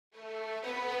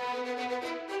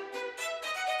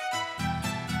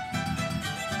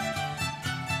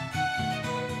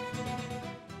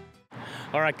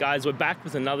All right, guys, we're back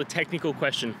with another technical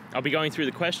question. I'll be going through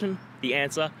the question, the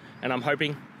answer, and I'm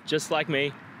hoping, just like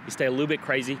me, you stay a little bit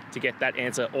crazy to get that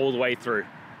answer all the way through.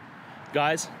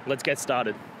 Guys, let's get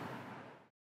started.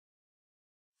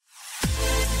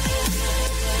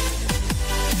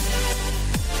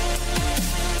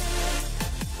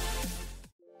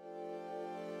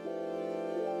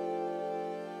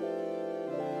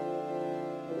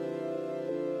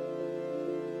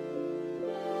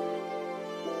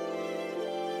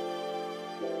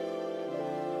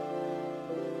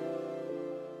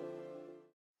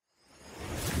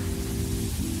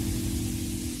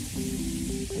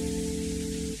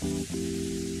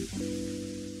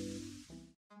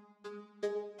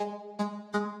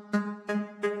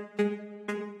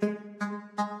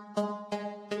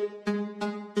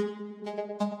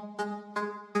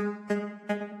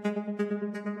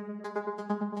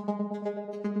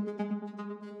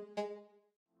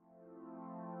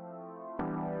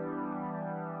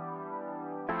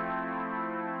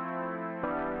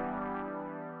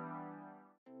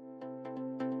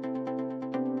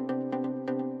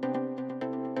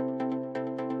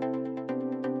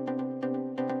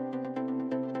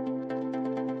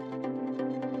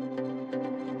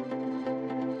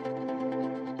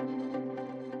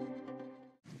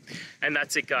 And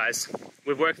that's it, guys.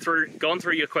 We've gone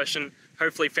through your question,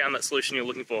 hopefully found that solution you're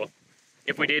looking for.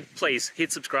 If we did, please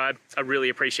hit subscribe. I really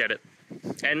appreciate it.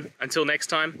 And until next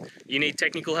time, you need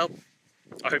technical help,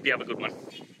 I hope you have a good one.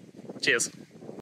 Cheers.